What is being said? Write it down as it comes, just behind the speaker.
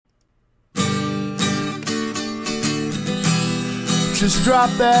Just drop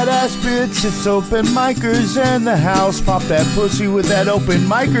that ass, bitch. It's open micers in the house. Pop that pussy with that open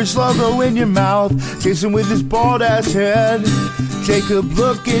micers logo in your mouth. Jason with his bald ass head. Jacob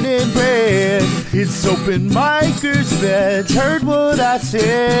looking in bed. It's open micers, bitch. Heard what I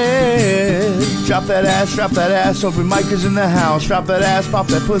said. Drop that ass, open micers in the house. Drop that ass, pop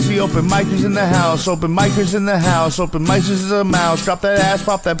that pussy, open micers in the house. Open micers in the house, open micers in the mouse. Drop that ass,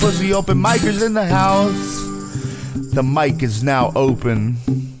 pop that pussy, open micers in the house. The mic is now open.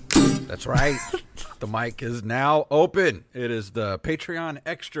 That's right. The mic is now open. It is the Patreon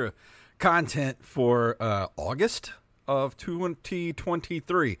extra content for August of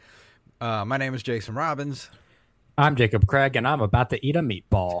 2023. My name is Jason Robbins. I'm Jacob Craig, and I'm about to eat a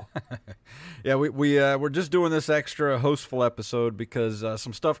meatball. Yeah, we're just doing this extra hostful episode because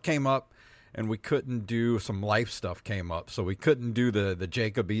some stuff came up, and we couldn't do some life stuff came up, so we couldn't do the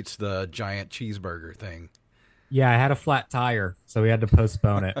Jacob eats the giant cheeseburger thing. Yeah, I had a flat tire, so we had to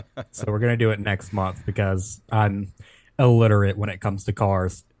postpone it. So we're going to do it next month because I'm illiterate when it comes to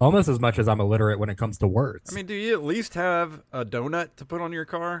cars. Almost as much as I'm illiterate when it comes to words. I mean, do you at least have a donut to put on your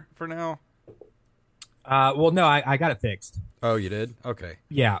car for now? Well, no, I got it fixed. Oh, you did? Okay.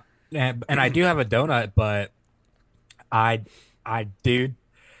 Yeah, and I do have a donut, but dude,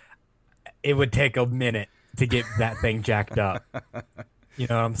 it would take a minute to get that thing jacked up. You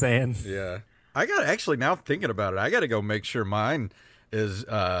know what I'm saying? Yeah. I got actually now thinking about it. I got to go make sure mine is.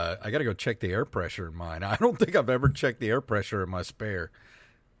 I got to go check the air pressure in mine. I don't think I've ever checked the air pressure in my spare.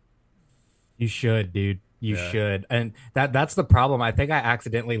 You should, dude. You should. And that's the problem. I think I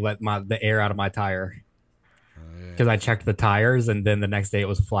accidentally let the air out of my tire because I checked the tires, and then the next day it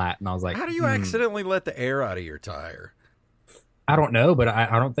was flat, and I was like, "How do you accidentally let the air out of your tire?" I don't know, but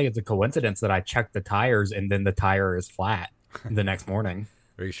I don't think it's a coincidence that I checked the tires and then the tire is flat the next morning.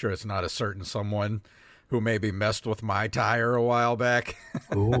 Are you sure it's not a certain someone who maybe messed with my tire a while back?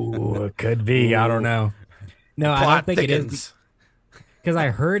 Ooh, it could be. Ooh. I don't know. No, I don't think thickens. It is. Because I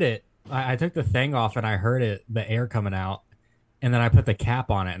heard it. I took the thing off and I heard it, the air coming out. And then I put the cap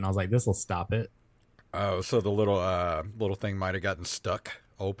on it and I was like, this will stop it. Oh, so the little thing might have gotten stuck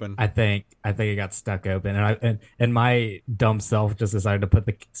open. I think it got stuck open. And my dumb self just decided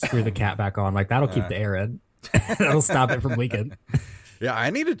to screw the cap back on. Like, that'll keep the air in. That'll stop it from leaking. Yeah,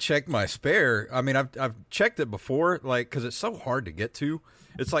 I need to check my spare. I mean, I've checked it before, like, because it's so hard to get to.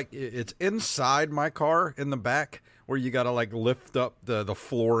 It's like it's inside my car in the back where you got to, like, lift up the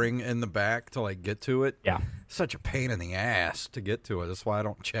flooring in the back to, like, get to it. Yeah. Such a pain in the ass to get to it. That's why I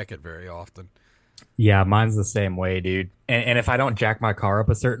don't check it very often. Yeah, mine's the same way, dude. And if I don't jack my car up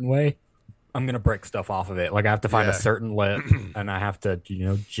a certain way, I'm going to break stuff off of it. Like, I have to find a certain lip, and I have to,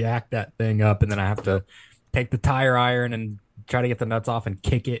 jack that thing up, and then I have to take the tire iron and try to get the nuts off and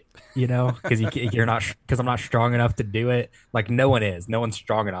kick it, because you're not, because I'm not strong enough to do it. Like, no one's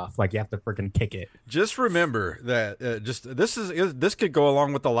strong enough. Like, you have to freaking kick it. Just remember that this could go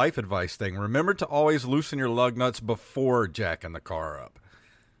along with the life advice thing. Remember to always loosen your lug nuts before jacking the car up.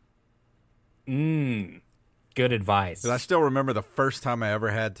 Good advice. I still remember the first time I ever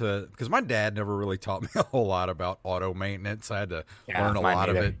had to, because my dad never really taught me a whole lot about auto maintenance. I had to learn a lot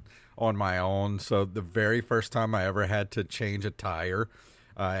of it on my own. So the very first time I ever had to change a tire,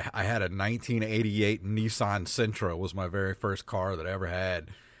 I had a 1988 Nissan Sentra. Was my very first car that I ever had,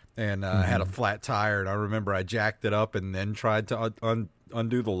 and I had a flat tire. And I remember I jacked it up and then tried to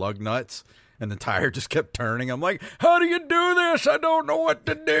undo the lug nuts, and the tire just kept turning. I'm like, how do you do this? I don't know what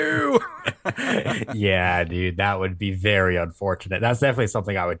to do. Yeah, dude, that would be very unfortunate. That's definitely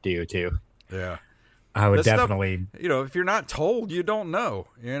something I would do too. Yeah. I would definitely, if you're not told, you don't know,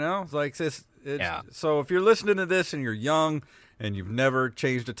 it's like this. So if you're listening to this and you're young and you've never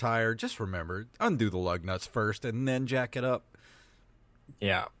changed a tire, just remember, undo the lug nuts first and then jack it up.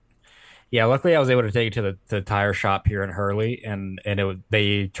 Yeah. Yeah. Luckily I was able to take it to the tire shop here in Hurley, and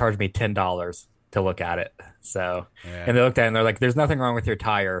they charged me $10 to look at it. So, and they looked at it and they're like, there's nothing wrong with your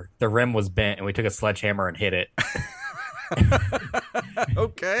tire. The rim was bent and we took a sledgehammer and hit it.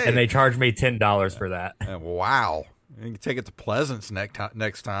 Okay. And they charged me $10 for that. Wow. You can take it to Pleasance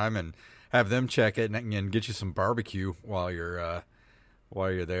next time and have them check it and get you some barbecue while you're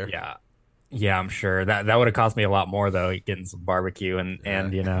there. Yeah. Yeah, I'm sure. That would have cost me a lot more, though, getting some barbecue and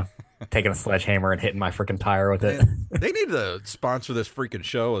taking a sledgehammer and hitting my freaking tire with it. They need to sponsor this freaking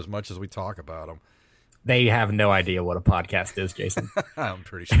show as much as we talk about them. They have no idea what a podcast is, Jason. I'm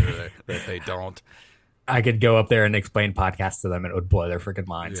pretty sure that they don't. I could go up there and explain podcasts to them, and it would blow their freaking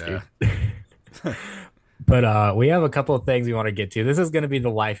minds, dude. But we have a couple of things we want to get to. This is going to be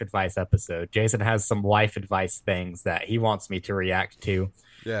the life advice episode. Jason has some life advice things that he wants me to react to.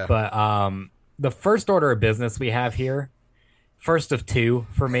 Yeah. But the first order of business we have here first of two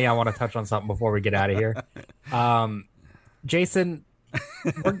for me. I want to touch on something before we get out of here. Jason,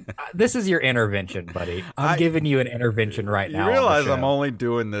 this is your intervention, buddy. I'm giving you an intervention right now. You realize I'm only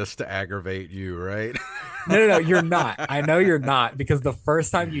doing this to aggravate you, right? No, you're not. I know you're not, because the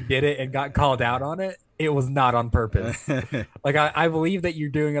first time you did it and got called out on it, it was not on purpose. Like, I believe that you're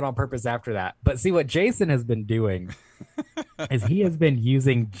doing it on purpose after that. But see, what Jason has been doing is he has been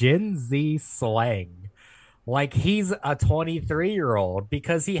using Gen Z slang like he's a 23-year-old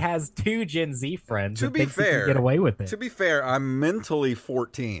because he has two Gen Z friends. To be fair, he can get away with it. To be fair, I'm mentally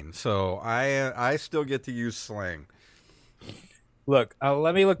 14, so I still get to use slang. Look,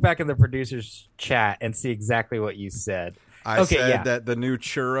 let me look back in the producer's chat and see exactly what you said. I said that the new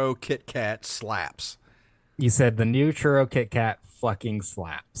Churro Kit Kat slaps. You said the new Churro Kit Kat fucking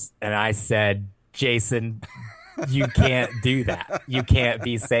slaps. And I said, Jason, you can't do that. You can't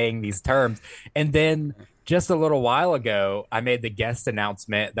be saying these terms. And then just a little while ago, I made the guest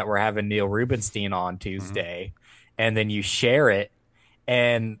announcement that we're having Neil Rubenstein on Tuesday. And then you share it.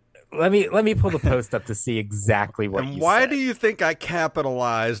 And let me pull the post up to see exactly what you said. Why do you think I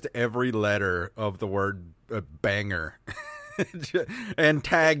capitalized every letter of the word banger and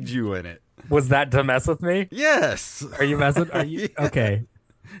tagged you in it? Was that to mess with me? Yes. Are you messing? Are you okay?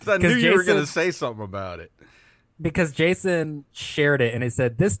 I knew you were going to say something about it. Because Jason shared it and it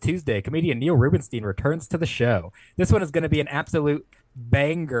said, this Tuesday, comedian Neil Rubenstein returns to the show. This one is going to be an absolute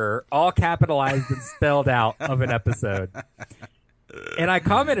banger, all capitalized and spelled out of an episode. And I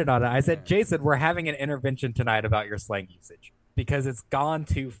commented on it. I said, Jason, we're having an intervention tonight about your slang usage because it's gone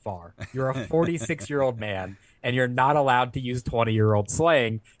too far. You're a 46-year-old man and you're not allowed to use 20-year-old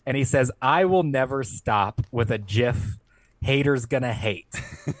slang. And he says, I will never stop with a GIF haters gonna hate.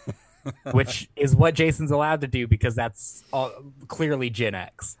 Which is what Jason's allowed to do because that's clearly Gen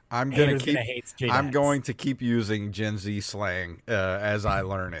X. I'm going to keep using Gen Z slang as I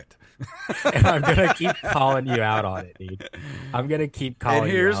learn it. And I'm going to keep calling you out on it, dude. I'm going to keep calling you out.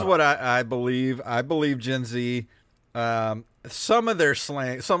 And here's what I believe. I believe Gen Z, some of their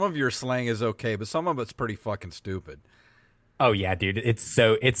slang, some of your slang is okay, but some of it's pretty fucking stupid. Oh yeah, dude, it's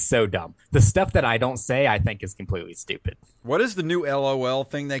so dumb. The stuff that I don't say, I think is completely stupid. What is the new LOL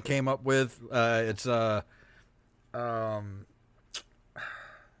thing they came up with? It's like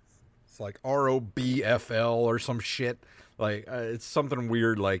ROBFL or some shit. Like it's something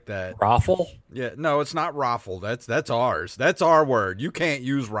weird like that. Raffle? Yeah, no, it's not raffle. That's ours. That's our word. You can't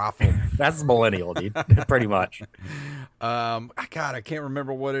use raffle. That's millennial, dude. Pretty much. God, I can't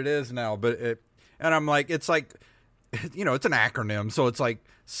remember what it is now, but and I'm like, it's like, you know, it's an acronym, so it's like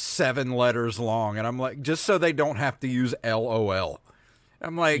 7 letters long, and I'm like, just so they don't have to use LOL.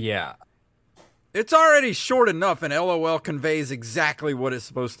 I'm like, yeah, it's already short enough, and LOL conveys exactly what it's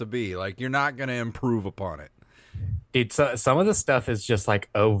supposed to be. Like, you're not going to improve upon it. Dude, so some of the stuff is just like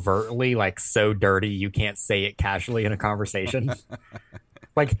overtly like so dirty you can't say it casually in a conversation.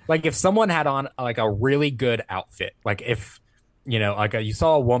 like if someone had on like a really good outfit, like if you know, like you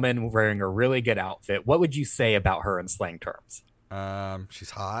saw a woman wearing a really good outfit, what would you say about her in slang terms?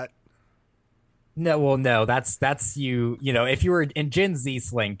 She's hot. No, that's you. You know, if you were in Gen Z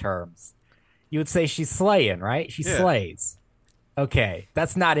slang terms, you would say she's slaying, right? She slays. Okay,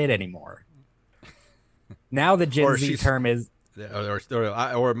 that's not it anymore. Now the Gen Z term is,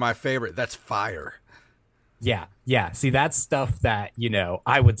 or my favorite, that's fire. Yeah. See, that's stuff that, you know,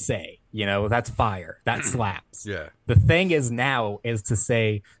 I would say, you know, that's fire. That slaps. Yeah. The thing is now is to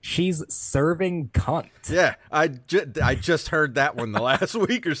say she's serving cunt. Yeah. I just heard that one the last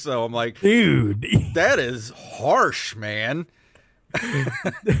week or so. I'm like, dude, that is harsh, man.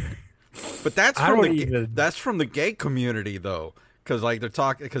 But that's from the gay community though. Cause like they're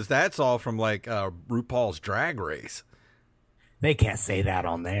talking, cause that's all from like RuPaul's Drag Race. They can't say that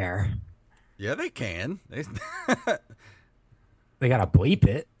on there. Yeah, they can. They gotta bleep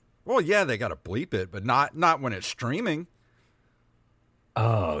it. Well, yeah, they gotta bleep it, but not when it's streaming.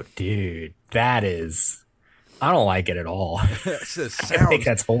 Oh, dude, that is. I don't like it at all. I think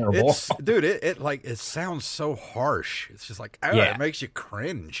that's horrible, dude. It sounds so harsh. It's just like, it makes you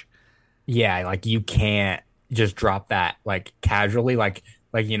cringe. Yeah, like you can't just drop that like casually, like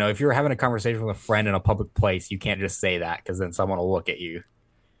you know, if you're having a conversation with a friend in a public place, you can't just say that because then someone will look at you.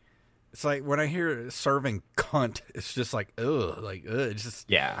 It's like when I hear serving cunt, it's just like, ugh, it just,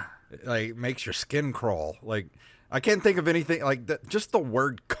 like makes your skin crawl. Like, I can't think of anything like that. Just the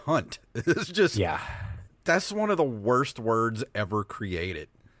word cunt. It's just, that's one of the worst words ever created.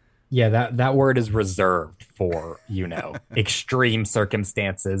 Yeah, that word is reserved for, you know, extreme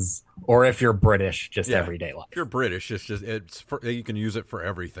circumstances, or if you're British, just everyday life. If you're British, you can use it for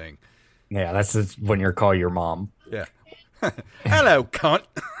everything. Yeah, that's just when you call your mom. Yeah. Hello, cunt.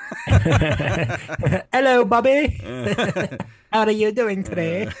 Hello, Bobby. How are you doing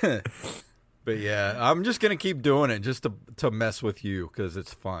today? But yeah, I'm just gonna keep doing it just to mess with you because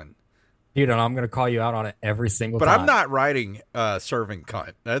it's fun. Dude, and I'm gonna call you out on it every single time. But I'm not writing serving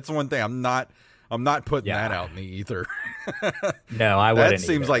cunt. That's one thing. I'm not putting that out in the ether. No, I wouldn't. That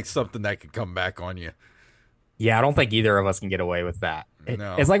seems like something that could come back on you. Yeah, I don't think either of us can get away with that.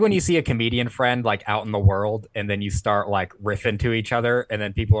 No. It's like when you see a comedian friend like out in the world and then you start like riffing to each other and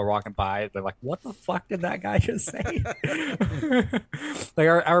then people are walking by, they're like, what the fuck did that guy just say?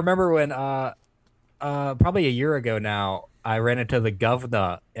 Like I remember when probably a year ago now, I ran into the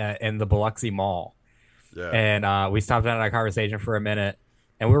governor in the Biloxi Mall. Yeah. And we stopped down at a conversation for a minute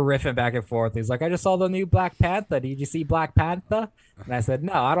and we're riffing back and forth. He's like, I just saw the new Black Panther. Did you see Black Panther? And I said,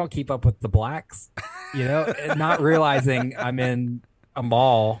 no, I don't keep up with the blacks, and not realizing I'm in a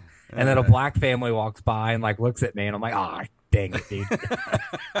mall. And then a black family walks by and like looks at me and I'm like, oh, dang it, dude.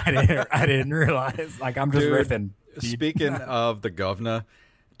 I didn't realize. Like, I'm just riffing. Dude. Speaking of the governor,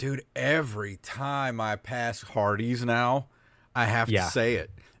 dude, every time I pass Hardee's now, I have to say it.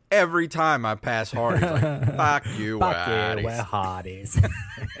 Every time I pass Hardee's, like, fuck you, Hardee's. We're Hardee's.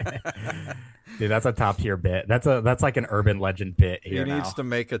 Dude, that's a top tier bit. That's like an urban legend bit here. He needs to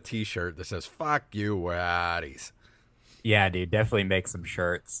make a T-shirt that says "Fuck you, Hardee's." Yeah, dude, definitely make some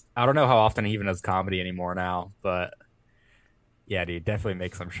shirts. I don't know how often he even does comedy anymore now, but yeah, dude, definitely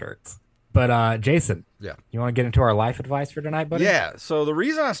make some shirts. But Jason, yeah, you want to get into our life advice for tonight, buddy? Yeah. So the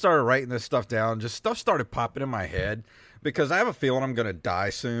reason I started writing this stuff down, just stuff started popping in my head because I have a feeling I'm gonna die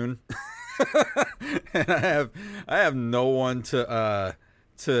soon, and I have no one to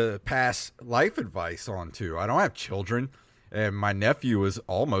pass life advice on to. I don't have children, and my nephew is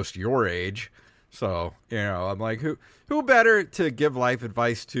almost your age, so I'm like, who better to give life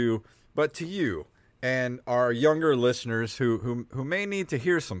advice to but to you and our younger listeners who may need to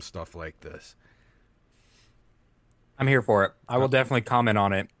hear some stuff like this. I'm here for it. I will definitely comment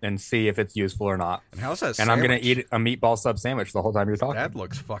on it and see if it's useful or not. And how's that? And sandwich? I'm gonna eat a meatball sub sandwich the whole time you're talking. That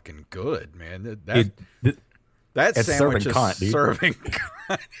looks fucking good, man. That sandwich serving is cunt, dude. Serving cunt.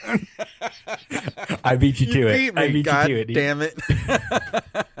 I beat you to it. I beat you to it. Damn it.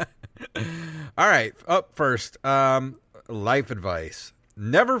 All right. Up first, life advice.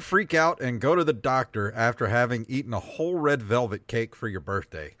 Never freak out and go to the doctor after having eaten a whole red velvet cake for your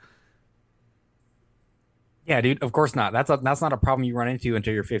birthday. Yeah, dude. Of course not. That's not a problem you run into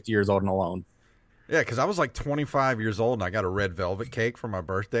until you're 50 years old and alone. Yeah, because I was like 25 years old and I got a red velvet cake for my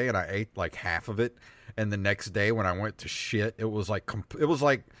birthday and I ate like half of it. And the next day when I went to shit, it was like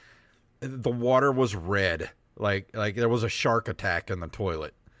the water was red. Like there was a shark attack in the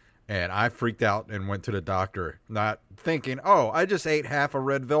toilet. And I freaked out and went to the doctor, not thinking, oh, I just ate half a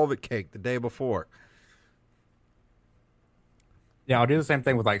red velvet cake the day before. Yeah, I'll do the same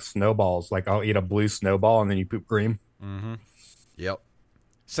thing with like snowballs. Like I'll eat a blue snowball and then you poop green. Mm-hmm. Yep.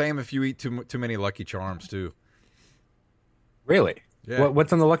 Same if you eat too many Lucky Charms too. Really? Yeah.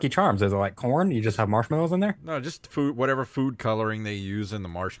 What's in the Lucky Charms? Is it like corn? You just have marshmallows in there? No, just food, whatever food coloring they use in the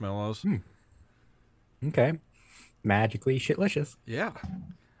marshmallows. Okay. Magically shitlicious. Yeah.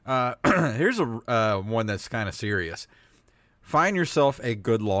 Here's a one that's kind of serious. Find yourself a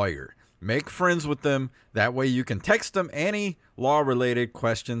good lawyer. Make friends with them. That way you can text them any law-related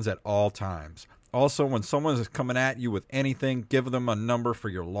questions at all times. Also, when someone is coming at you with anything, give them a number for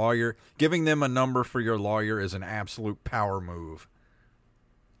your lawyer. Giving them a number for your lawyer is an absolute power move.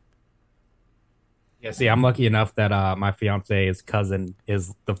 Yeah, see, I'm lucky enough that my fiance's cousin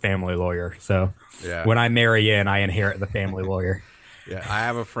is the family lawyer. So when I marry in, I inherit the family lawyer. Yeah, I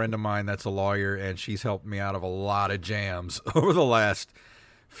have a friend of mine that's a lawyer, and she's helped me out of a lot of jams over the last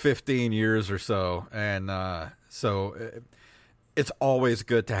 15 years or so. And so it's always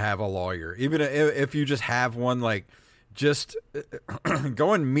good to have a lawyer. Even if you just have one, like, just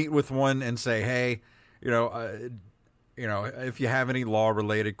go and meet with one and say, hey, if you have any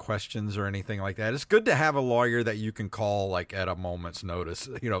law-related questions or anything like that, it's good to have a lawyer that you can call, like, at a moment's notice,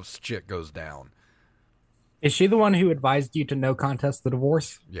 if shit goes down. Is she the one who advised you to no contest the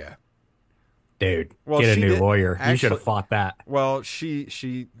divorce? Yeah. Dude, get a new lawyer. You should have fought that. Well, she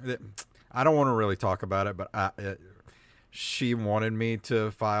I don't want to really talk about it, but she wanted me to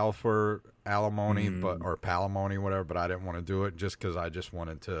file for alimony, or palimony, whatever, but I didn't want to do it just because I just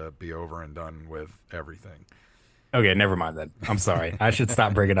wanted to be over and done with everything. Okay, never mind then. I'm sorry. I should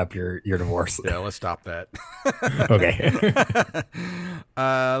stop bringing up your divorce. Yeah, let's stop that. Okay.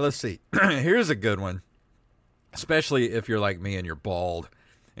 Let's see. Here's a good one. Especially if you're like me and you're bald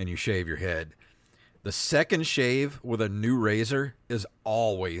and you shave your head. The second shave with a new razor is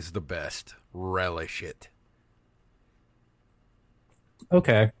always the best. Relish it.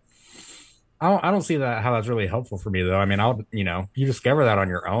 Okay. I don't see that how that's really helpful for me though. I mean, you discover that on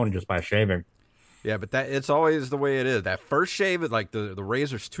your own just by shaving. Yeah, but that it's always the way it is. That first shave, like the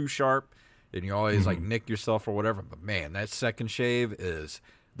razor's too sharp, and you always like nick yourself or whatever. But man, that second shave is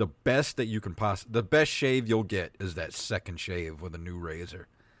the best that you can possibly. The best shave you'll get is that second shave with a new razor.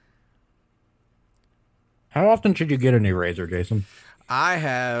 How often should you get a new razor, Jason? I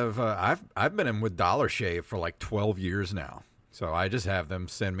have I've been in with Dollar Shave for like 12 years now. So I just have them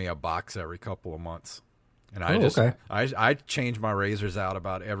send me a box every couple of months. And okay. I change my razors out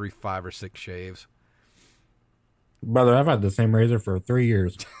about every 5 or 6 shaves. Brother, I've had the same razor for 3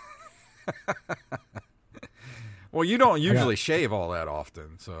 years. Well, you don't usually shave all that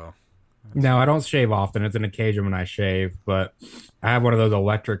often, so. No, I don't shave often. It's an occasion when I shave, but I have one of those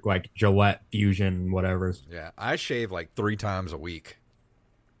electric, like Gillette Fusion, whatevers. Yeah, I shave like 3 times a week.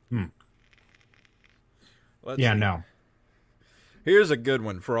 Let's see. No. Here's a good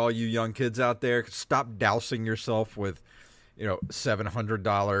one for all you young kids out there. Stop dousing yourself with,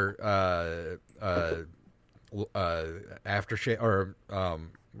 $700 aftershave or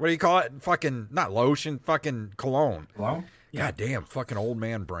what do you call it? Fucking not lotion, fucking cologne. Hello? God damn, fucking old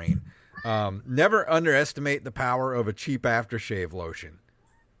man brain. Never underestimate the power of a cheap aftershave lotion.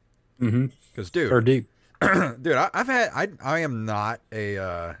 Because, dude, Or deep. dude, I am not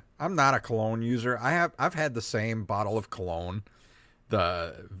I'm not a cologne user. I've had the same bottle of cologne,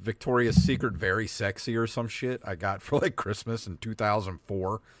 the Victoria's Secret Very Sexy or some shit I got for like Christmas in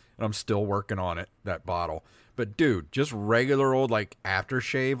 2004, and I'm still working on it, that bottle. But dude, just regular old like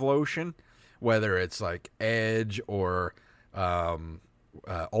aftershave lotion, whether it's like Edge or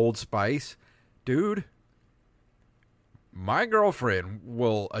Old Spice, dude, my girlfriend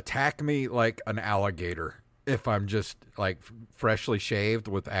will attack me like an alligator if I'm just like freshly shaved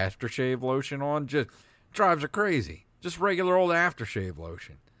with aftershave lotion on. Just drives her crazy. Just regular old aftershave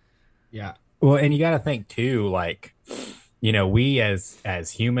lotion. Yeah. Well, and you got to think too, like, we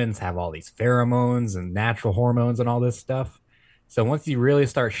as humans have all these pheromones and natural hormones and all this stuff. So once you really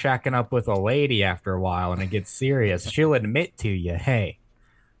start shacking up with a lady after a while and it gets serious, she'll admit to you, hey,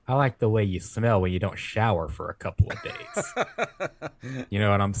 I like the way you smell when you don't shower for a couple of days. You know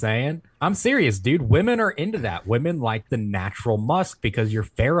what I'm saying? I'm serious, dude. Women are into that. Women like the natural musk because your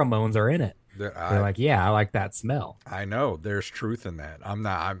pheromones are in it. They're like, yeah, I like that smell. I know there's truth in that. I'm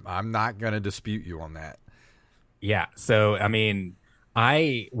not going to dispute you on that. Yeah. So, I mean,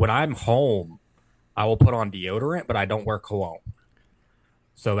 when I'm home, I will put on deodorant, but I don't wear cologne.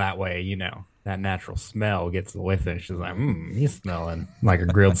 So that way, that natural smell gets the whiff and she's like, you smelling like a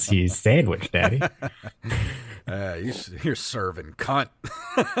grilled cheese sandwich, daddy. You're serving cunt.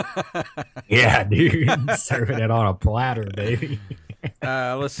 Yeah, dude. Serving it on a platter, baby.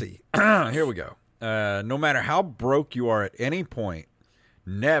 Let's see. Here we go. No matter how broke you are at any point,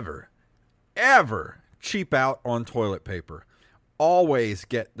 never, ever cheap out on toilet paper. Always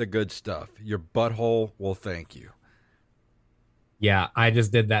get the good stuff. Your butthole will thank you. Yeah, I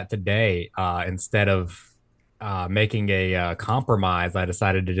just did that today. Instead of making a compromise, I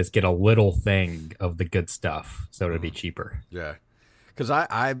decided to just get a little thing of the good stuff so it'd be cheaper. Yeah. Because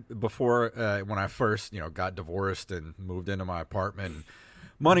I before when I first got divorced and moved into my apartment,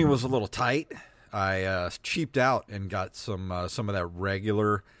 money was a little tight. I cheaped out and got some of that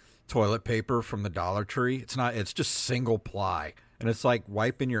regular toilet paper from the Dollar Tree. It's just single ply, and it's like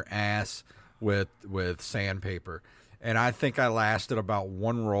wiping your ass with sandpaper. And I think I lasted about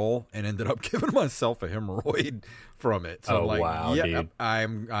one roll and ended up giving myself a hemorrhoid from it. So wow, yeah, dude.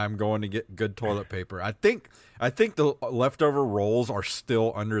 I'm going to get good toilet paper. I think the leftover rolls are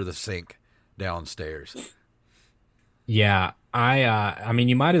still under the sink downstairs. Yeah, I mean,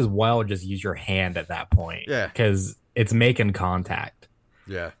 you might as well just use your hand at that point. Yeah, because it's making contact.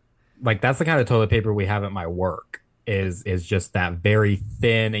 Yeah, like that's the kind of toilet paper we have at my work. Is just that very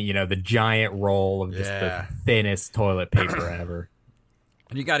thin, the giant roll of just the thinnest toilet paper ever.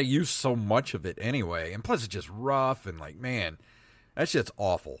 And you got to use so much of it anyway. And plus it's just rough and like, man, that shit's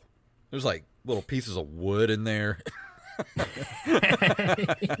awful. There's like little pieces of wood in there.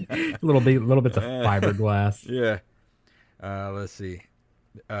 little bits of fiberglass. Yeah. Let's see.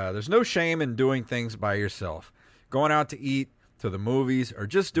 There's no shame in doing things by yourself. Going out to eat, to the movies, or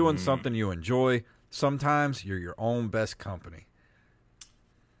just doing something you enjoy. Sometimes you're your own best company.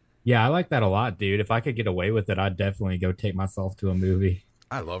 Yeah, I like that a lot, dude. If I could get away with it, I'd definitely go take myself to a movie.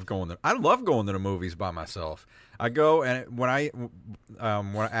 I love going to the movies by myself. I go, and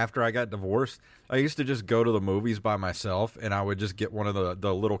after I got divorced, I used to just go to the movies by myself, and I would just get one of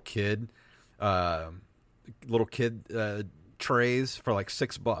the little kid trays for like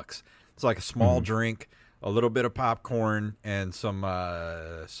 $6. It's like a small drink, a little bit of popcorn, and some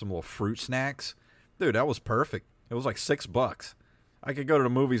little fruit snacks. Dude, that was perfect. It was like $6. I could go to the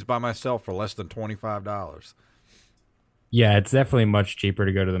movies by myself for less than $25. Yeah, it's definitely much cheaper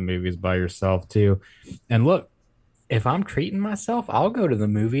to go to the movies by yourself too. And look, if I'm treating myself, I'll go to the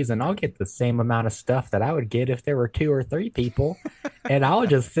movies and I'll get the same amount of stuff that I would get if there were 2 or 3 people. And I'll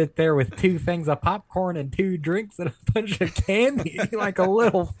just sit there with 2 things of popcorn and 2 drinks and a bunch of candy like a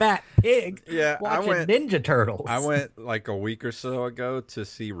little fat pig watching Ninja Turtles. I went like a week or so ago to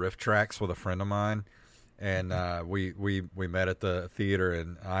see Riff Tracks with a friend of mine. And we met at the theater,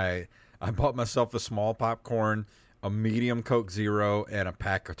 and I bought myself a small popcorn, a medium Coke Zero, and a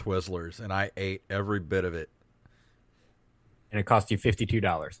pack of Twizzlers, and I ate every bit of it. And it cost you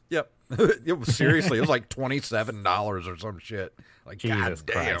 $52. Yep. It was seriously, it was like $27 or some shit. Like, Jesus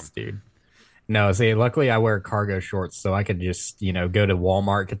God damn. Christ, dude. No, see, luckily I wear cargo shorts, so I could just, go to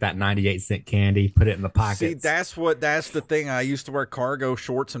Walmart, get that 98-cent candy, put it in the pockets. See, that's the thing. I used to wear cargo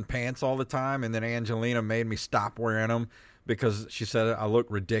shorts and pants all the time, and then Angelina made me stop wearing them because she said I look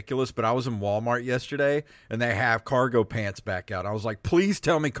ridiculous. But I was in Walmart yesterday, and they have cargo pants back out. I was like, please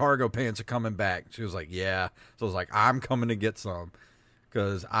tell me cargo pants are coming back. She was like, yeah. So I was like, I'm coming to get some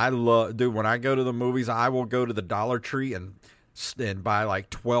because dude, when I go to the movies, I will go to the Dollar Tree and buy like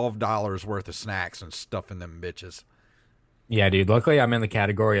 $12 worth of snacks and stuff in them bitches. Yeah, dude. Luckily, I'm in the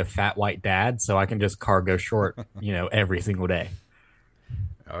category of fat white dad, so I can just cargo short, every single day.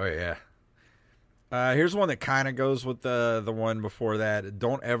 Oh yeah. Here's one that kind of goes with the one before that.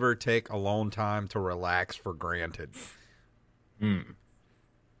 Don't ever take alone time to relax for granted.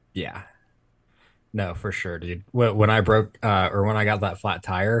 Yeah. No, for sure, dude. When I broke when I got that flat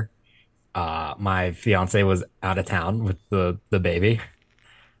tire, my fiance was out of town with the baby.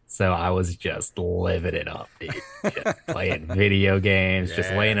 So I was just living it up, dude. Just playing video games,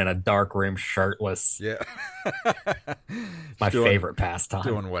 just laying in a dark room shirtless. Yeah. My favorite pastime.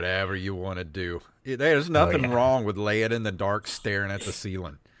 Doing whatever you want to do. There's nothing wrong with laying in the dark staring at the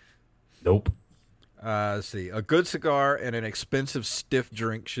ceiling. Nope. Let's see. A good cigar and an expensive stiff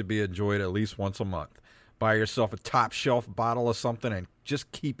drink should be enjoyed at least once a month. Buy yourself a top shelf bottle of something and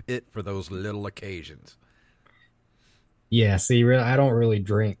just keep it for those little occasions. Yeah, see, I don't really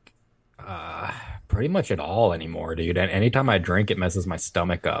drink pretty much at all anymore, dude. And anytime I drink, it messes my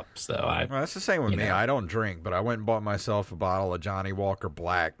stomach up. So well, that's the same with me. I don't drink, but I went and bought myself a bottle of Johnny Walker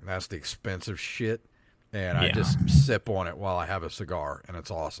Black. That's the expensive shit. And I just sip on it while I have a cigar, and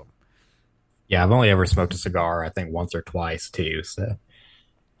it's awesome. Yeah, I've only ever smoked a cigar, I think, once or twice, too. So,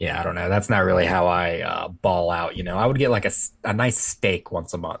 yeah, I don't know. That's not really how I ball out, I would get like a nice steak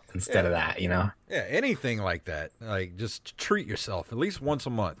once a month instead of that, Yeah, anything like that. Like, just treat yourself. At least once a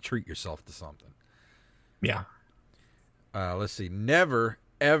month, treat yourself to something. Yeah. Let's see. Never,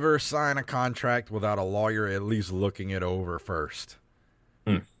 ever sign a contract without a lawyer at least looking it over first.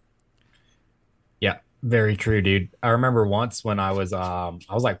 Yeah, very true, dude. I remember once when I was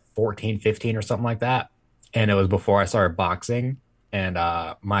like 14, 15 or something like that. And it was before I started boxing. And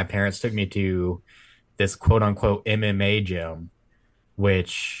my parents took me to this quote unquote MMA gym,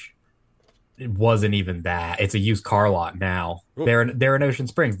 which it wasn't even that. It's a used car lot now. Ooh. They're in Ocean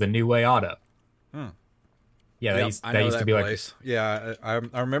Springs, the New Way Auto. Yeah, that used to be place. Yeah,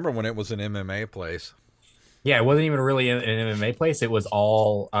 I remember when it was an MMA place. Yeah, it wasn't even really an MMA place. It was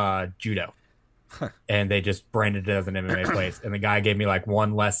all judo. And they just branded it as an MMA place. And the guy gave me like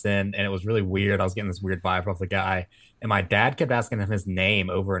one lesson, and it was really weird. I was getting this weird vibe off the guy. And my dad kept asking him his name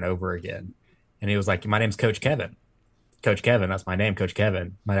over and over again. And he was like, my name's Coach Kevin. Coach Kevin, that's my name, Coach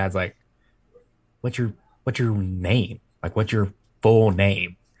Kevin. My dad's like, what's your name? Like, what's your full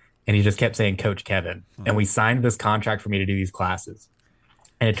name? And he just kept saying Coach Kevin. And we signed this contract for me to do these classes.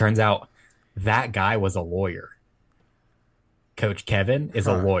 And it turns out that guy was a lawyer. Coach Kevin is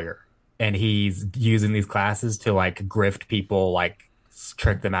a lawyer. And he's using these classes to like grift people, like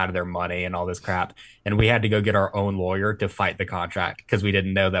trick them out of their money and all this crap. And we had to go get our own lawyer to fight the contract because we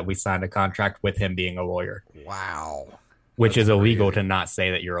didn't know that we signed a contract with him being a lawyer. Wow. Which is illegal to not say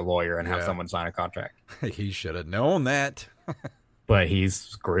that you're a lawyer and have someone sign a contract. He should have known that. But he's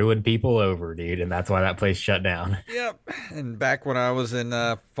screwing people over, dude. And that's why that place shut down. Yep. And back when I was in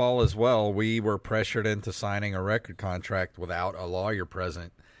fall as well, we were pressured into signing a record contract without a lawyer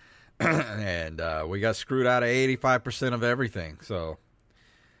present. And we got screwed out of 85% of everything. So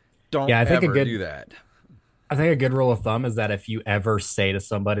don't ever do that. I think a good rule of thumb is that if you ever say to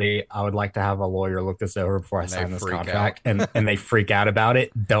somebody, I would like to have a lawyer look this over before I sign this contract, and they freak out about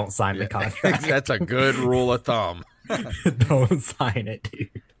it, don't sign the contract. That's a good rule of thumb. Don't sign it, dude.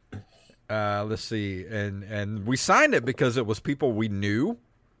 Let's see. And we signed it because it was people we knew.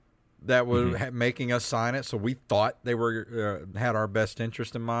 that were making us sign it. So we thought they were had our best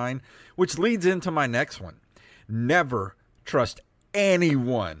interest in mind, which leads into my next one. Never trust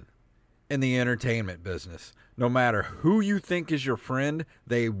anyone in the entertainment business. No matter who you think is your friend,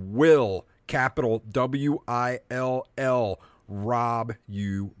 they will, capital WILL, rob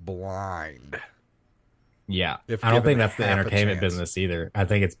you blind. Yeah. I don't think that's the entertainment business either. I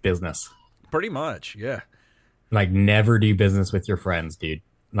think it's business. Pretty much, yeah. Like, never do business with your friends, dude.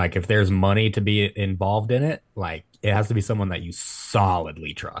 Like, if there's money to be involved in it, like, it has to be someone that you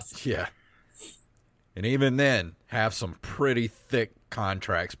solidly trust. Yeah. And even then, have some pretty thick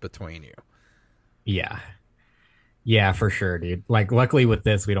contracts between you. Yeah. Yeah, for sure, dude. Like, luckily with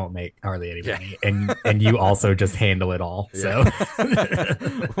this, we don't make hardly any money, and you also just handle it all. So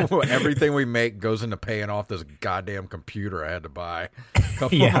everything we make goes into paying off this goddamn computer I had to buy.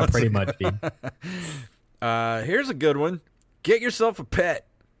 Yeah, pretty much, dude. Here's a good one. Get yourself a pet.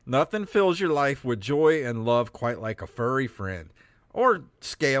 Nothing fills your life with joy and love quite like a furry friend, or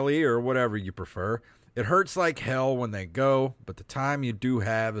scaly, or whatever you prefer. It hurts like hell when they go, but the time you do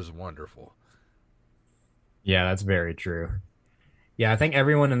have is wonderful. Yeah, that's very true. Yeah, I think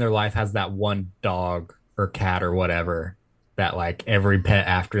everyone in their life has that one dog or cat or whatever that, like, every pet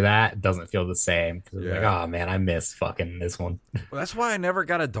after that doesn't feel the same. Yeah. Like, oh man, I miss fucking this one. Well, that's why I never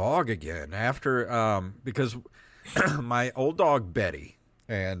got a dog again after, because my old dog Betty,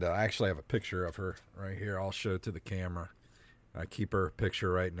 and I actually have a picture of her right here. I'll show it to the camera. I keep her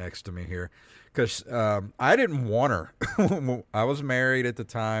picture right next to me here because I didn't want her. I was married at the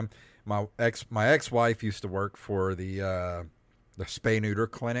time. My ex-wife used to work for the spay neuter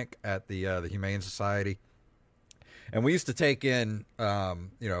clinic at the Humane Society, and we used to take in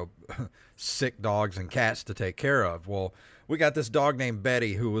sick dogs and cats to take care of. Well, we got this dog named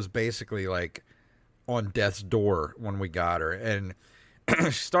Betty who was basically like on death's door when we got her, and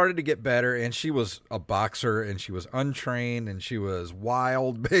she started to get better, and she was a boxer, and she was untrained, and she was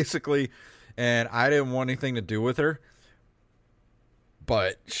wild basically, and I didn't want anything to do with her.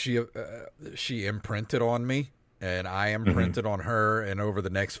 But she imprinted on me, and I imprinted on her, and over the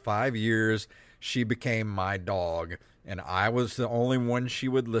next 5 years, she became my dog, and I was the only one she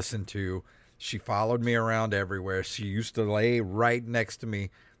would listen to. She followed me around everywhere. She used to lay right next to me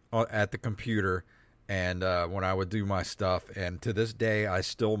at the computer, and when I would do my stuff, and to this day, I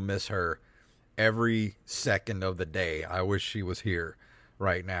still miss her every second of the day. I wish she was here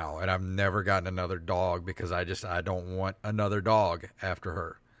right now, and I've never gotten another dog because I don't want another dog after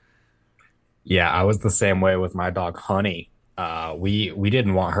her. Yeah, I was the same way with my dog Honey. We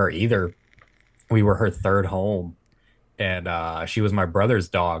didn't want her either. We were her third home, and she was my brother's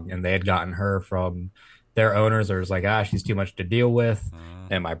dog, and they had gotten her from their owners. There was like, she's too much to deal with,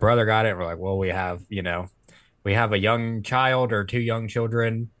 and my brother got it. And we're like, well, we have a young child or 2 young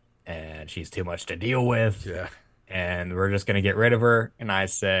children, and she's too much to deal with. Yeah. And we're just going to get rid of her. And I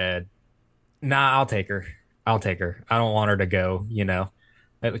said, nah, I'll take her. I don't want her to go,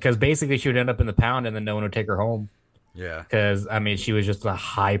 because basically she would end up in the pound and then no one would take her home. Yeah. Because, I mean, she was just a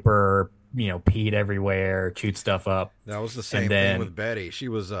hyper, peed everywhere, chewed stuff up. That was the same thing with Betty. She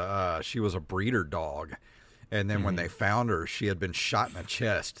was a breeder dog. And then when they found her, she had been shot in the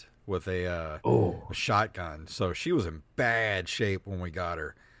chest with a shotgun. So she was in bad shape when we got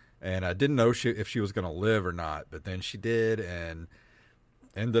her. And I didn't know if she was going to live or not, but then she did, and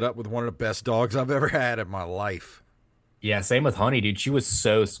ended up with one of the best dogs I've ever had in my life. Yeah, same with Honey, dude. She was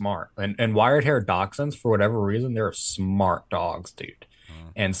so smart. And wired hair dachshunds, for whatever reason, they're smart dogs, dude.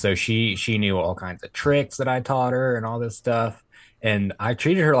 And so she knew all kinds of tricks that I taught her and all this stuff. And I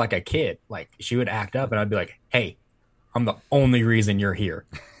treated her like a kid. Like, she would act up, and I'd be like, hey, I'm the only reason you're here.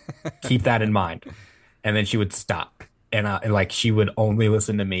 Keep that in mind. And then she would stop. And she would only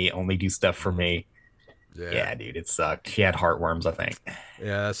listen to me, only do stuff for me. Yeah, dude, it sucked. She had heartworms, I think.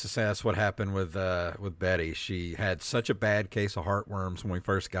 Yeah, that's what happened with Betty. She had such a bad case of heartworms when we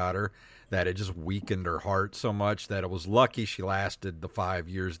first got her that it just weakened her heart so much that it was lucky she lasted the 5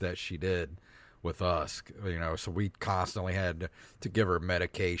 years that she did with us. So we constantly had to give her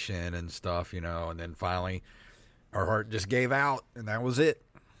medication and stuff, and then finally her heart just gave out, and that was it.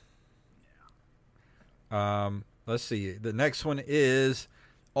 Let's see. The next one is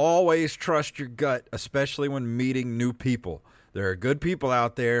always trust your gut, especially when meeting new people. There are good people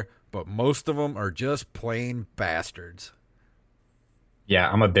out there, but most of them are just plain bastards.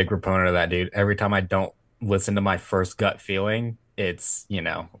 Yeah, I'm a big proponent of that, dude. Every time I don't listen to my first gut feeling, it's,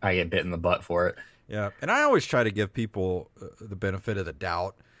 I get bit in the butt for it. Yeah, and I always try to give people the benefit of the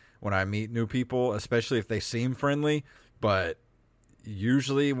doubt when I meet new people, especially if they seem friendly, but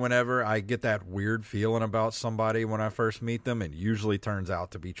usually whenever I get that weird feeling about somebody when I first meet them, it usually turns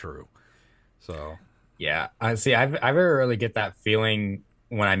out to be true. So yeah, I see. I very rarely get that feeling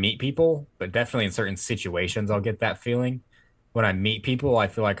when I meet people, but definitely in certain situations, I'll get that feeling. When I meet people, I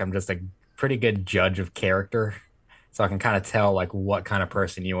feel like I'm just a pretty good judge of character. So I can kind of tell like what kind of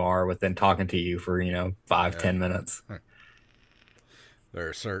person you are within talking to you for, 5-10 minutes. There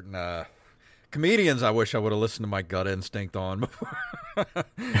are certain comedians I wish I would have listened to my gut instinct on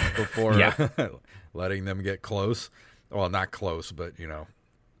before letting them get close. Well, not close, but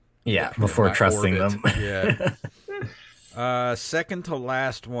Yeah, before trusting them. Yeah. Second to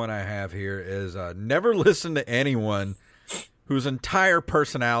last one I have here is never listen to anyone whose entire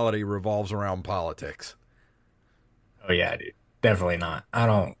personality revolves around politics. Oh yeah, dude. Definitely not. I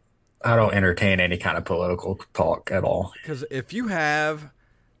don't entertain any kind of political talk at all. Because if you have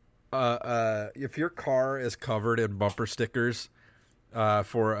if your car is covered in bumper stickers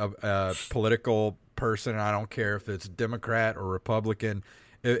for a political person, I don't care if it's Democrat or Republican,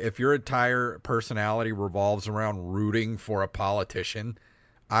 if your entire personality revolves around rooting for a politician,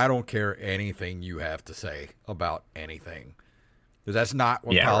 I don't care anything you have to say about anything. Because that's not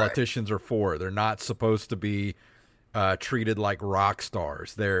what politicians are for. They're not supposed to be treated like rock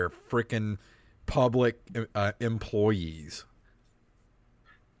stars. They're freaking public employees.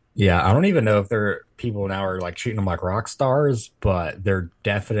 Yeah, I don't even know if people now are like treating them like rock stars, but they're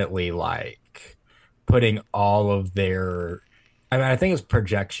definitely like putting all of their, I think it's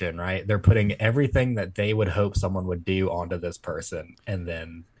projection, right? They're putting everything that they would hope someone would do onto this person, and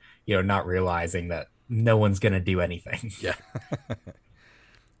then, not realizing that no one's going to do anything. Yeah.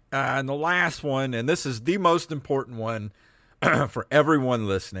 And the last one, and this is the most important one for everyone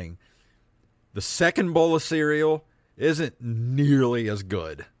listening, the second bowl of cereal isn't nearly as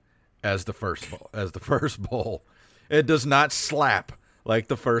good as the first bowl. It does not slap like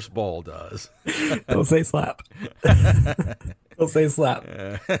the first bowl does. Don't say slap. Don't say slap.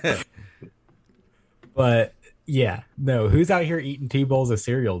 But yeah, no, who's out here eating 2 bowls of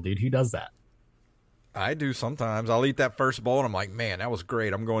cereal, dude? Who does that? I do sometimes. I'll eat that first bowl and I'm like, man, that was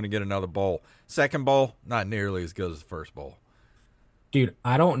great. I'm going to get another bowl. Second bowl, not nearly as good as the first bowl. Dude,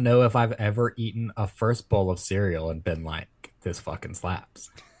 I don't know if I've ever eaten a first bowl of cereal and been like, this fucking slaps.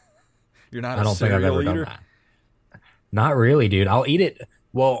 You're not a cereal eater? Done that. Not really, dude. I'll eat it.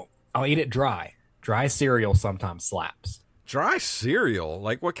 Well, I'll eat it dry. Dry cereal sometimes slaps. Dry cereal?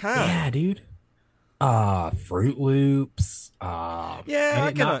 Like what kind? Yeah, dude. Fruit Loops.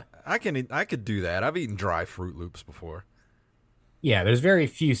 Yeah, I could do that. I've eaten dry Fruit Loops before. Yeah, there's very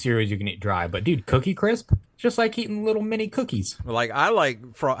few cereals you can eat dry, but dude, Cookie Crisp, just like eating little mini cookies. Like I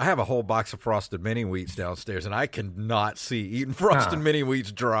have a whole box of Frosted Mini Wheats downstairs, and I cannot see eating Frosted Mini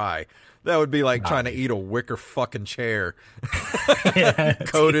Wheats dry. That would be like trying to eat a wicker fucking chair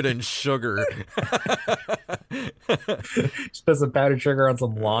coated in sugar. Just put some powdered sugar on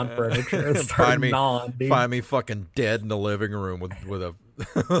some lawn furniture. Find me fucking dead in the living room with a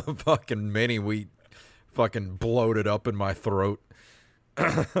fucking mini wheat fucking bloated up in my throat.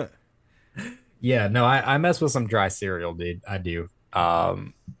 Yeah, no, I mess with some dry cereal, dude. I do.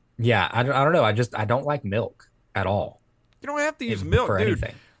 Yeah, I don't know. I don't like milk at all. You don't have to use milk, for dude.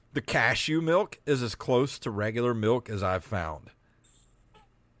 Anything. The cashew milk is as close to regular milk as I've found.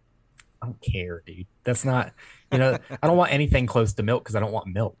 I don't care, dude. That's not, I don't want anything close to milk because I don't want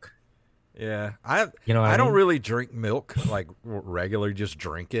milk. Yeah. I don't really drink milk, like regularly just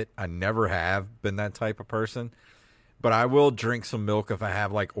drink it. I never have been that type of person. But I will drink some milk if I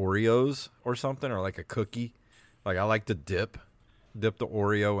have like Oreos or something, or like a cookie. Like I like to dip the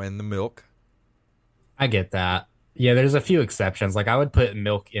Oreo in the milk. I get that. Yeah, there's a few exceptions. Like I would put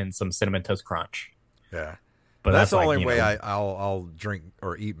milk in some Cinnamon Toast Crunch. Yeah. But that's the only way I'll drink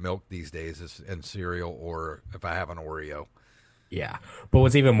or eat milk these days is in cereal or if I have an Oreo. Yeah. But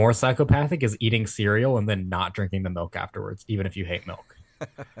what's even more psychopathic is eating cereal and then not drinking the milk afterwards, even if you hate milk.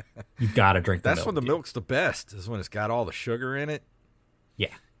 You got to drink the milk. That's when the milk's the best, is when it's got all the sugar in it.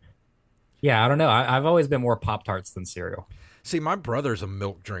 Yeah. Yeah, I don't know. I've always been more Pop-Tarts than cereal. See, my brother's a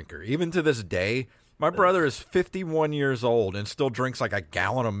milk drinker. Even to this day, my brother is 51 years old and still drinks like a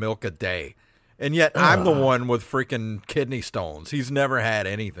gallon of milk a day. And yet I'm the one with freaking kidney stones. He's never had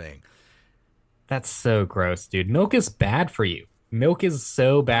anything. That's so gross, dude. Milk is bad for you. Milk is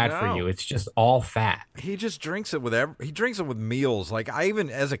so bad for you. It's just all fat. He just drinks it with he drinks it with meals. Like I even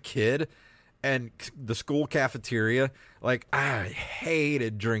as a kid and the school cafeteria, like I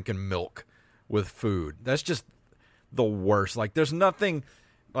hated drinking milk with food. That's just the worst. Like there's nothing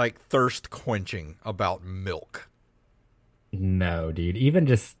like thirst quenching about milk. No, dude. Even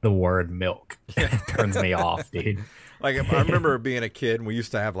just the word milk turns me off, dude. Like I remember being a kid and we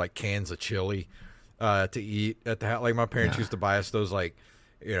used to have like cans of chili to eat at the house. Like my parents used to buy us those like,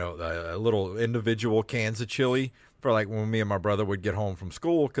 little individual cans of chili for like when me and my brother would get home from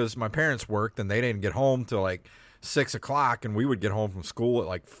school, because my parents worked and they didn't get home till like 6 o'clock, and we would get home from school at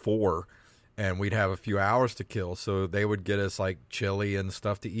like 4, and we'd have a few hours to kill. So they would get us like chili and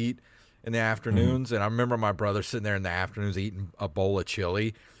stuff to eat in the afternoons. And I remember my brother sitting there in the afternoons eating a bowl of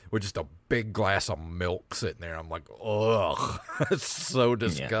chili with just a big glass of milk sitting there. I'm like, ugh, it's so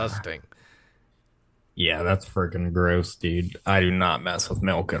disgusting. Yeah, that's freaking gross, dude. I do not mess with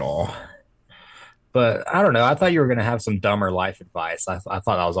milk at all. But I don't know. I thought you were gonna have some dumber life advice. I thought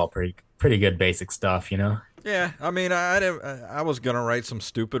that was all pretty good basic stuff, you know. Yeah, I mean, I was gonna write some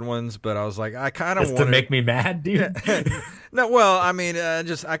stupid ones, but I was like, I kind of wanted to make me mad, dude. No, well, I mean,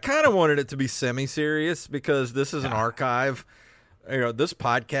 I kind of wanted it to be semi-serious, because this is an archive. This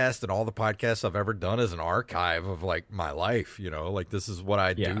podcast and all the podcasts I've ever done is an archive of like my life. Like this is what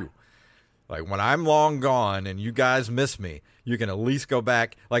I do. Like when I'm long gone and you guys miss me, you can at least go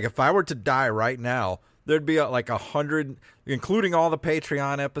back. Like if I were to die right now, there'd be like 100, including all the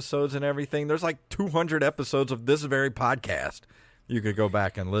Patreon episodes and everything. There's like 200 episodes of this very podcast you could go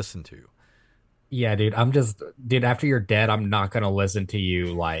back and listen to. Yeah, dude. After you're dead, I'm not going to listen to you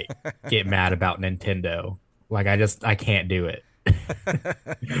like get mad about Nintendo. Like I can't do it.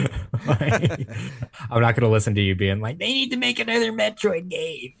 Like, I'm not going to listen to you being like, they need to make another Metroid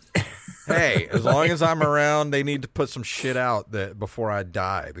game. Hey, as long as I'm around, they need to put some shit out that before I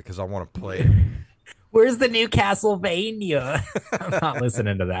die, because I want to play it. Where's the new Castlevania? I'm not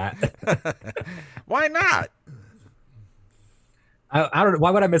listening to that. Why not? I don't know. Why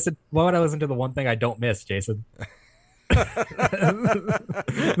would I miss it? Why would I listen to the one thing I don't miss, Jason?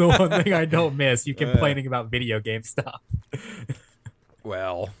 The one thing I don't miss, you complaining about video game stuff.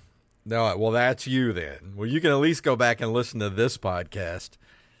 Well, no, that's you then. Well, you can at least go back and listen to this podcast.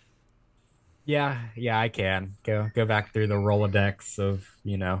 Yeah, I can go back through the Rolodex of,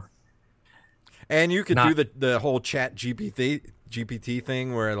 And you could do the whole Chat GPT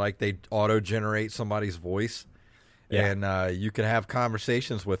thing where like they auto generate somebody's voice, and you could have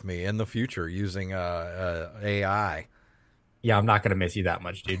conversations with me in the future using AI. Yeah, I'm not gonna miss you that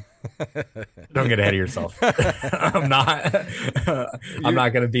much, dude. Don't get ahead of yourself. I'm not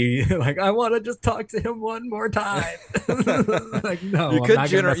gonna be like, I want to just talk to him one more time. Like, no,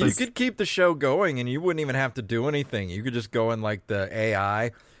 you could keep the show going, and you wouldn't even have to do anything. You could just go in like the AI,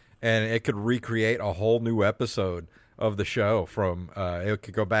 and it could recreate a whole new episode of the show from. It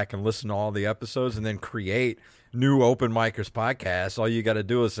could go back and listen to all the episodes, and then create new Open Micers podcasts. All you got to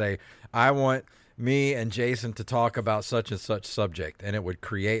do is say, I want me and Jason to talk about such and such subject, and it would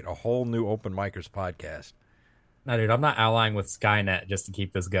create a whole new Open Micers podcast. No, dude, I'm not allying with Skynet just to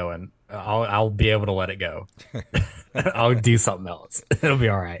keep this going. I'll be able to let it go. I'll do something else. It'll be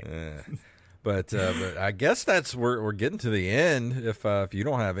all right. But I guess we're getting to the end. If you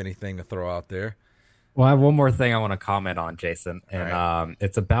don't have anything to throw out there. Well, I have one more thing I want to comment on, Jason, and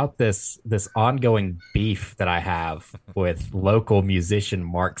it's about this ongoing beef that I have with local musician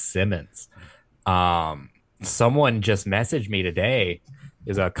Mark Simmons. Someone just messaged me today,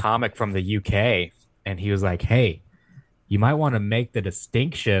 is a comic from the UK, and he was like, hey, you might want to make the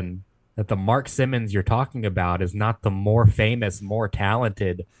distinction that the Mark Simmons you're talking about is not the more famous, more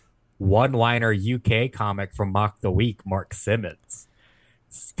talented one-liner UK comic from Mock the Week, Mark Simmons.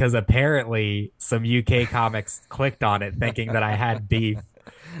 Because apparently some UK comics clicked on it thinking that I had beef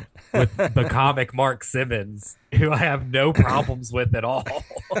with the comic Mark Simmons, who I have no problems with at all.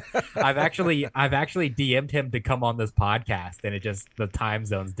 I've actually DM'd him to come on this podcast, and it just, the time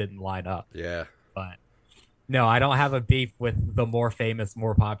zones didn't line up. Yeah. But no, I don't have a beef with the more famous,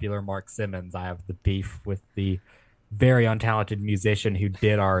 more popular Mark Simmons. I have the beef with the very untalented musician who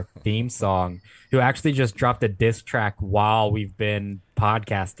did our theme song, who actually just dropped a diss track while we've been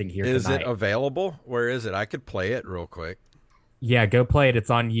podcasting here tonight. Is it available? Where is it? I could play it real quick. Yeah, go play it. It's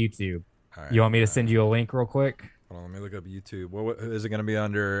on YouTube. Right, you want me to send you a link real quick? Hold on, let me look up YouTube. What is it going to be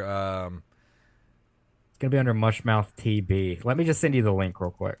under? It's going to be under Mushmouth TB. Let me just send you the link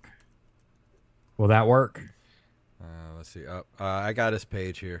real quick. Will that work? Let's see. I got his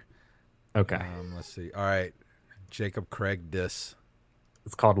page here. Okay. Let's see. All right. Jacob Craig diss.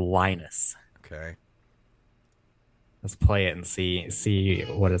 It's called Linus. Okay. Let's play it and see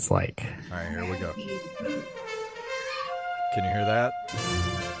what it's like. All right, here we go. Can you hear that?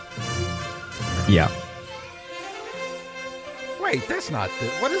 Yeah. Wait, that's not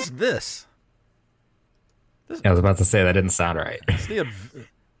what is this? Yeah, I was about to say that didn't sound right.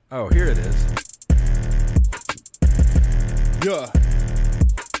 Oh, here it is. Yeah.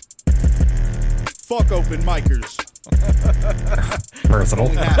 Fuck open micers.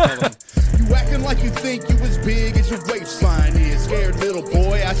 Personal. You acting like you think you as big as your waistline is. Scared little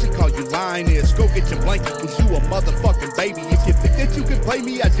boy, I should call you Linus. Go get your blanket, cause you a motherfucking baby. If you think that you can play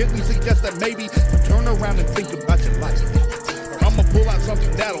me, I gently suggest that maybe you turn around and think about your life. Or I'ma pull out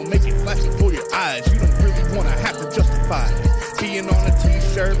something that'll make it flash before your eyes. You don't really wanna have to justify being on a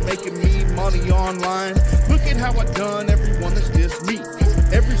t-shirt, making me money online. Look at how I done everyone that's dissed me.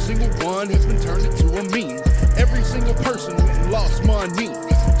 Every single one has been turned into a meme. Every single person went and lost money.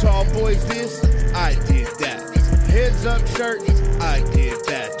 Tall boys this, I did that. Heads up shirt, I did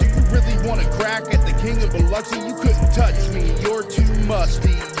that. Do you really want to crack at the king of Biloxi? You couldn't touch me, you're too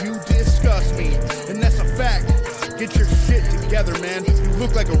musty. You disgust me, and that's a fact. Get your shit together, man. You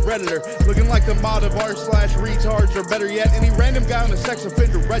look like a Redditor, looking like the mod of r/retards, or better yet, any random guy on the sex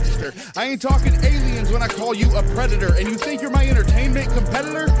offender register. I ain't talking aliens when I call you a predator. And you think you're my entertainment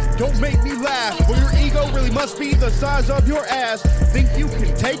competitor? Don't make me laugh. Well, your ego really must be the size of your ass. Think you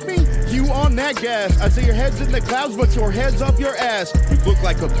can take me? You on that gas. I say your head's in the clouds, but your head's up your ass. You look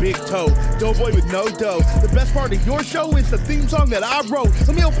like a big toe, doughboy with no dough. The best part of your show is the theme song that I wrote.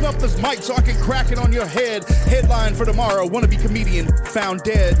 Let me open up this mic so I can crack it on your head. Headline for tomorrow, wannabe comedian found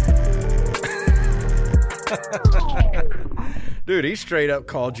dead. Dude, he straight up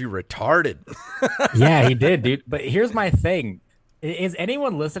called you retarded. Yeah, he did, dude. But here's my thing. Is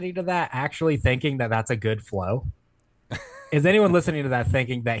anyone listening to that actually thinking that that's a good flow? Is anyone listening to that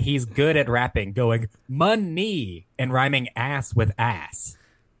thinking that he's good at rapping, going money and rhyming ass with ass?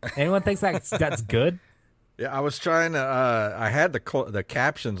 Anyone thinks that's good? Yeah, I was trying to. I had the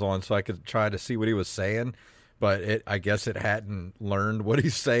captions on so I could try to see what he was saying, but I guess it hadn't learned what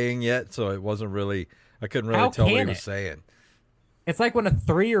he's saying yet, so it wasn't really. I couldn't really tell what he was saying. It's like when a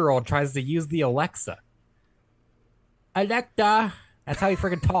 3-year-old tries to use the Alexa. Alexa. That's how he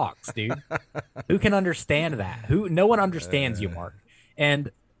freaking talks, dude. Who can understand that? No one understands you, Mark.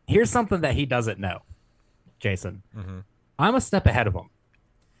 And here's something that he doesn't know, Jason. Mm-hmm. I'm a step ahead of him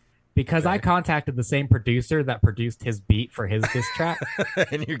because I contacted the same producer that produced his beat for his diss track.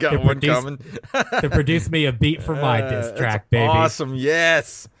 And you got one coming? To produce me a beat for my diss track, baby. Awesome,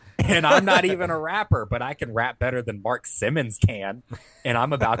 yes. And I'm not even a rapper, but I can rap better than Mark Simmons can, and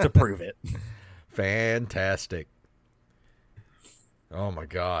I'm about to prove it. Fantastic. Oh, my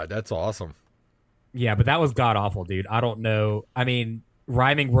God. That's awesome. Yeah, but that was god-awful, dude. I don't know. I mean,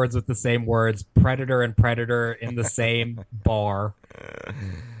 rhyming words with the same words, predator and predator in the same bar.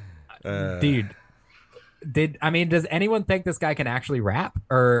 Dude, does anyone think this guy can actually rap?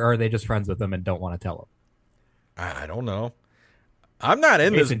 Or are they just friends with him and don't want to tell him? I don't know. I'm not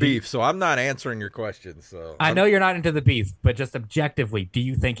in this beef, so I'm not answering your question. So I know you're not into the beef, but just objectively, do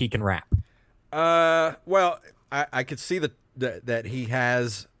you think he can rap? Well, I could see that he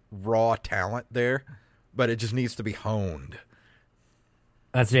has raw talent there, but it just needs to be honed.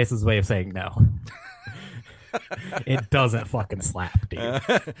 That's Jason's way of saying no. It doesn't fucking slap, dude.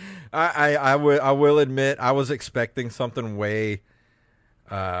 I will admit I was expecting something way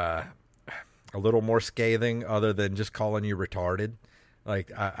a little more scathing other than just calling you retarded.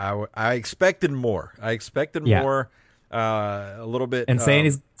 Like I expected more. I expected more a little bit. And saying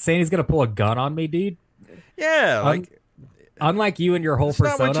he's gonna pull a gun on me, dude. Yeah, like unlike you and your whole persona.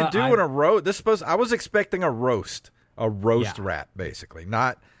 That's not what you do in a roast. I was expecting a roast rap, basically,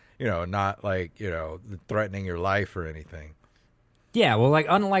 not like threatening your life or anything. Yeah, well, like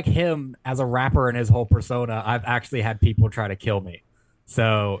unlike him as a rapper and his whole persona, I've actually had people try to kill me.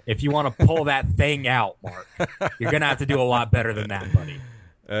 So if you want to pull that thing out, Mark, you're gonna have to do a lot better than that, buddy.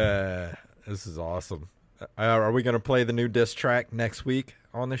 This is awesome. Are we gonna play the new diss track next week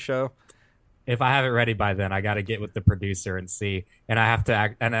on the show? If I have it ready by then, I got to get with the producer and see. And I have to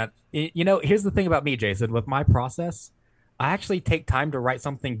act. And here's the thing about me, Jason. With my process, I actually take time to write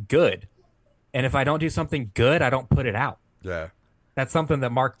something good. And if I don't do something good, I don't put it out. Yeah, that's something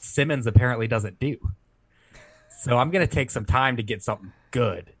that Mark Simmons apparently doesn't do. So I'm gonna take some time to get something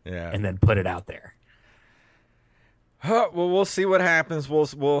good, and then put it out there. Well, we'll see what happens.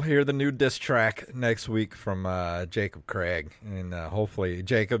 We'll hear the new diss track next week from Jacob Craig, and hopefully,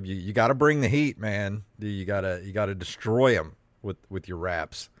 Jacob, you got to bring the heat, man. You gotta destroy him with your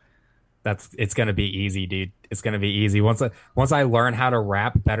raps. It's gonna be easy, dude. It's gonna be easy once I learn how to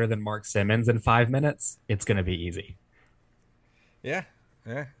rap better than Mark Simmons in 5 minutes. It's gonna be easy. Yeah.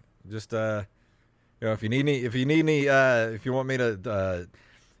 Just if you want me to.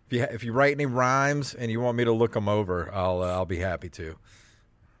 If you write any rhymes and you want me to look them over, I'll be happy to.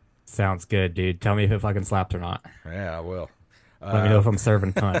 Sounds good, dude. Tell me if it fucking slapped or not. Yeah, I will. Let me know if I'm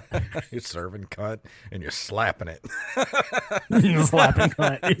serving cunt. You're serving cunt and you're slapping it. Slapping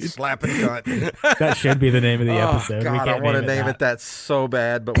cunt. Slapping cunt. That should be the name of the episode. God, I want to name it that so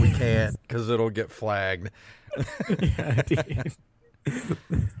bad, but we can't because it'll get flagged. Yeah, dude.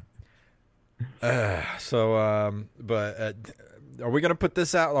 Are we going to put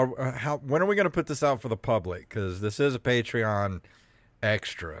this out? Or when are we going to put this out for the public? Because this is a Patreon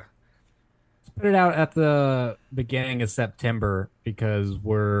extra. Put it out at the beginning of September because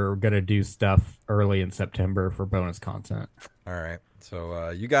we're going to do stuff early in September for bonus content. All right.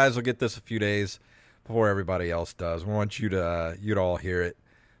 So you guys will get this a few days before everybody else does. We want you to all hear it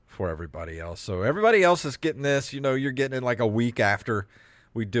before everybody else. So everybody else is getting this. You're getting it like a week after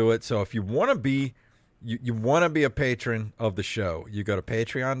we do it. So if you want to be you want to be a patron of the show, you go to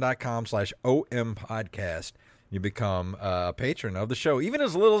patreon.com/OM podcast. You become a patron of the show, even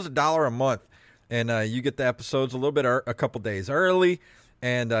as little as $1 a month. And you get the episodes a couple days early,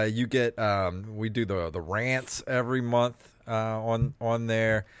 and you get we do the rants every month on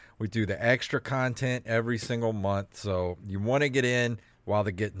there. We do the extra content every single month. So you want to get in while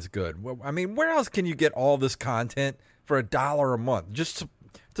the getting's good. Well, I mean, where else can you get all this content for $1 a month just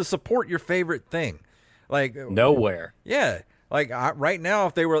to support your favorite thing? Like nowhere. Yeah. Like right now,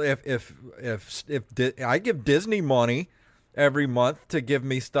 if they were if I give Disney money every month to give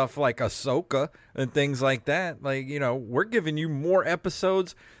me stuff like Ahsoka and things like that. Like, we're giving you more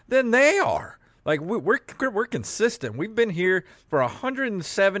episodes than they are. Like, we're consistent. We've been here for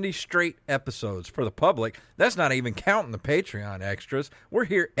 170 straight episodes for the public. That's not even counting the Patreon extras. We're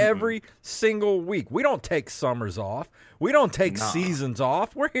here every single week. We don't take summers off. We don't take seasons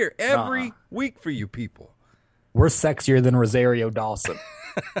off. We're here every week for you people. We're sexier than Rosario Dawson.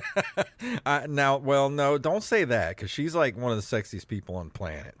 No, don't say that because she's like one of the sexiest people on the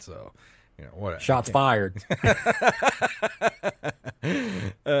planet. So, whatever. Shots fired.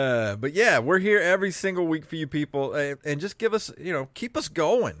 But yeah, we're here every single week for you people, and just give us, keep us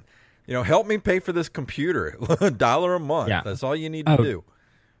going. Help me pay for this computer, $1 a month. Yeah. That's all you need to do.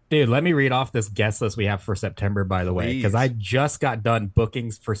 Dude, let me read off this guest list we have for September, by the way, because I just got done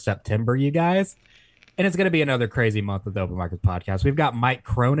bookings for September, you guys. And it's going to be another crazy month with the Open Micers podcast. We've got Mike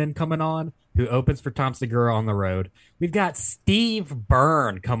Cronin coming on, who opens for Tom Segura on the road. We've got Steve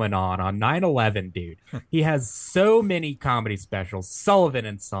Byrne coming on 9/11, dude. He has so many comedy specials. Sullivan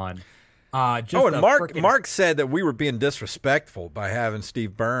and Son. And Mark said that we were being disrespectful by having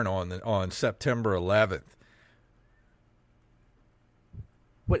Steve Byrne on September 11th.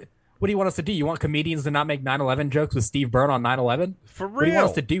 What do you want us to do? You want comedians to not make 9/11 jokes with Steve Byrne on 9/11? For real? What do you want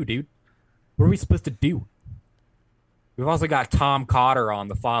us to do, dude? What are we supposed to do? We've also got Tom Cotter on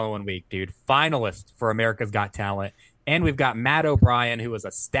the following week, dude. Finalist for America's Got Talent. And we've got Matt O'Brien, who was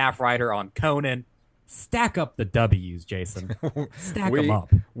a staff writer on Conan. Stack up the W's, Jason. Stack them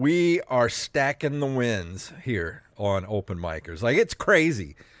up. We are stacking the wins here on Open Micers. Like, it's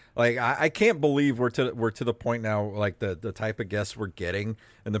crazy. Like, I can't believe we're to the point now, like, the type of guests we're getting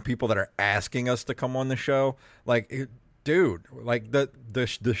and the people that are asking us to come on the show. Like, dude, like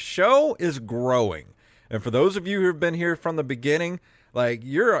the show is growing, and for those of you who have been here from the beginning, like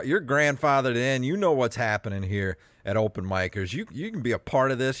you're grandfathered in. You know what's happening here at Open Micers. You can be a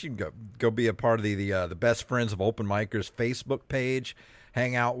part of this. You can go be a part of the Best Friends of Open Micers Facebook page.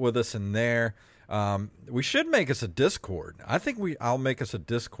 Hang out with us in there. We should make us a Discord. I think I'll make us a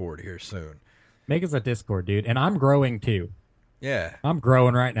Discord here soon. Make us a Discord, dude, and I'm growing too. Yeah. I'm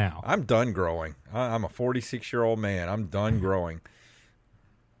growing right now. I'm done growing. I'm a 46-year-old man. I'm done growing.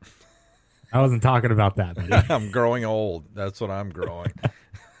 I wasn't talking about that, buddy. I'm growing old. That's what I'm growing.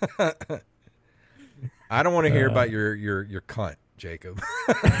 I don't want to hear about your cunt, Jacob.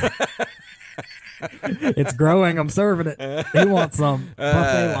 It's growing. I'm serving it. Who wants some?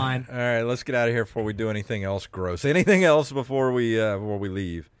 Buffet line. All right, let's get out of here before we do anything else gross. Anything else before we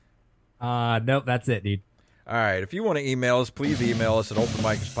leave? Nope, that's it, dude. All right. If you want to email us, please email us at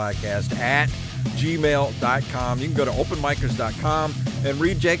openmicerspodcast@gmail.com. You can go to openmicers.com and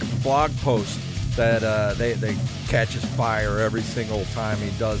read Jacob's blog post that they catches fire every single time he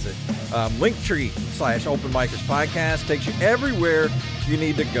does it. Linktree/openmicerspodcast takes you everywhere you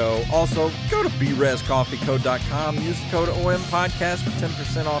need to go. Also, go to brescoffeeco.com. Use the code OMPodcast for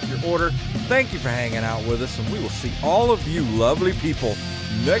 10% off your order. Thank you for hanging out with us, and we will see all of you lovely people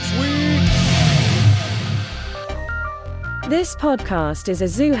next week. This podcast is a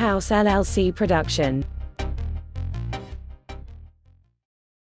Zoo House LLC production.